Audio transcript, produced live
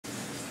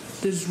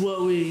This is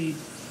what we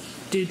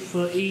did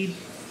for Eid.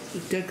 We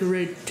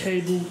decorate the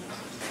table.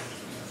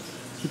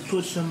 We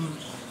put some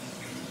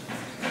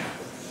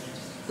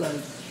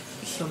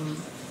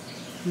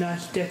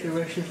nice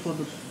decoration for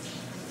the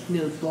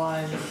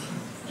blinds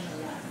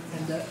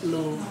and that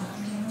little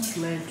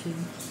lantern. I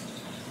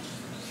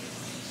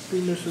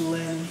think there's a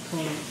lantern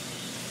on it.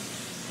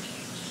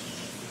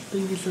 I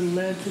think it's a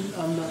lantern,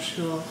 I'm not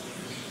sure.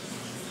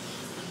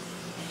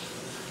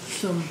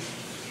 Some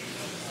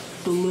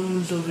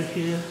balloons over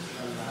here.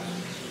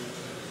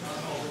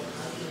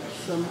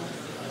 Some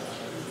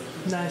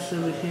nice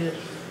over here.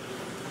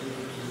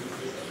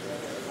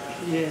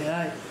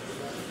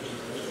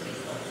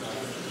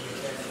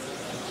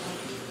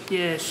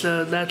 Yeah,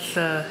 so that's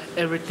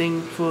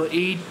everything for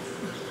Eid.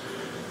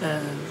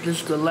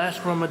 This is the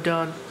last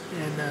Ramadan,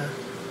 and I'm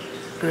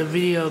gonna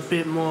video a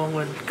bit more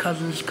when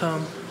cousins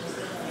come.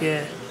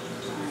 Yeah.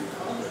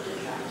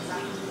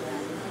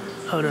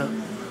 Hold up.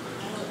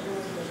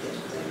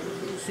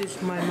 This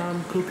is my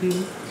mom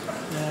cooking,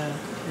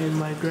 and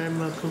my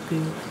grandma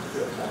cooking.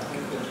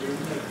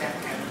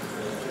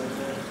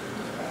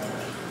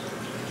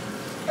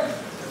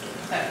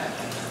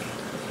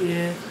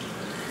 Yeah.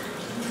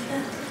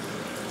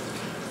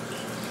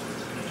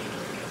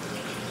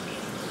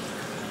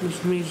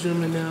 It's me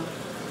zooming out.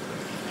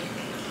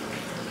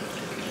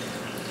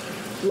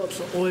 Lots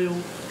of oil.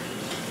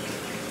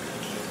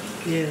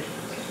 Yeah.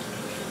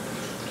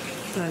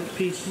 Alright,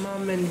 peace.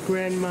 Mom and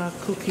grandma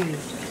cooking.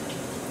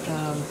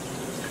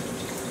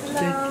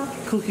 They're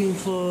cooking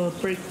for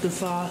break the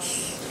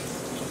fast.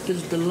 This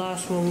is the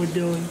last one we're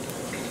doing.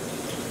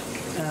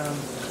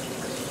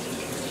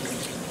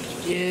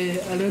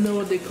 Yeah, I don't know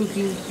what they're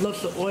cooking.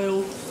 Lots of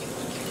oil.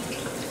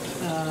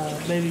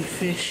 Maybe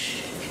fish.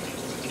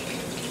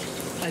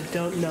 I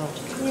don't know.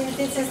 Yeah,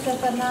 this is the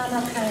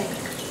banana cake.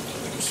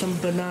 Some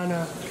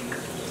banana.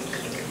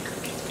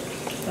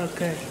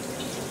 Okay.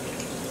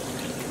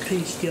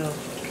 Peace, yo.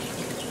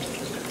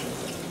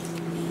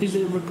 Is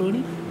it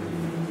recording?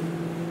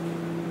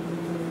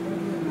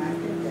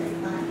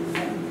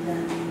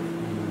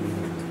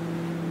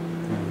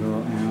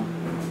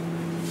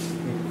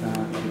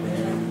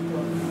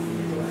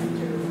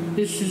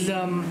 This is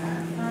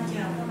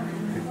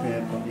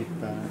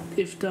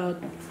iftar,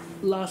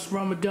 last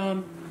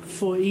Ramadan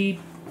for Eid.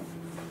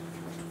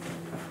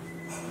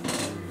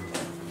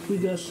 We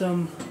got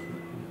some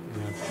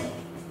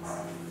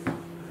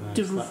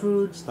different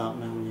food. Start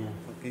now,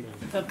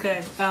 yeah.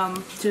 Okay.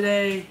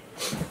 Today,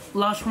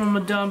 last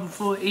Ramadan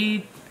before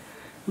Eid.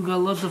 We got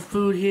lots of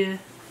food here.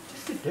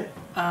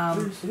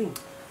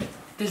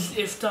 This is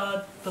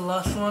iftar, the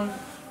last one.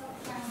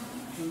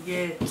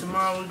 Yeah,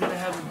 tomorrow we're gonna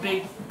have a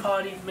big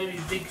party, maybe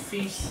a big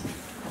feast,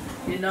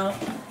 you know?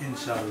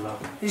 Inshallah.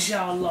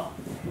 Inshallah.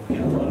 We'll get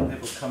a lot of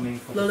people coming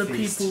for the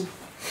feast. People.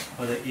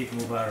 For the Eid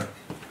Mubarak.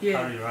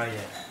 Yeah. Hari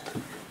Raya.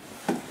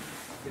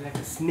 You're like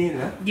a snail,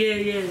 huh?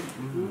 Yeah.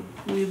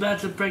 We're about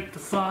to break the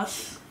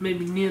fast,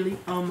 maybe nearly,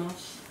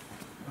 almost.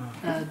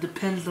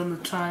 Depends on the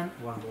time.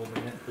 1 more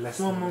minute.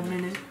 One more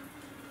minute.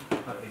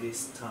 But it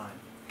is time.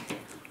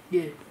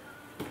 Yeah.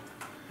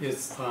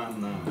 It's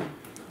time now.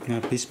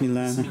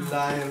 Bismillah.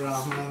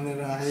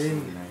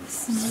 Bismillahirrahmanirrahim.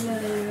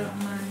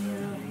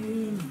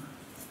 Bismillahirrahmanirrahim.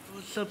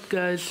 What's up,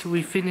 guys?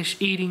 We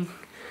finished eating.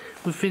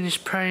 We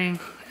finished praying.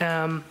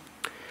 Yeah,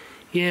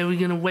 we're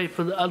gonna wait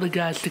for the other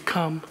guys to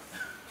come.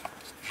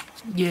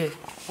 Yeah.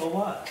 For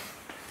what?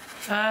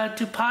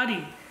 To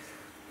party.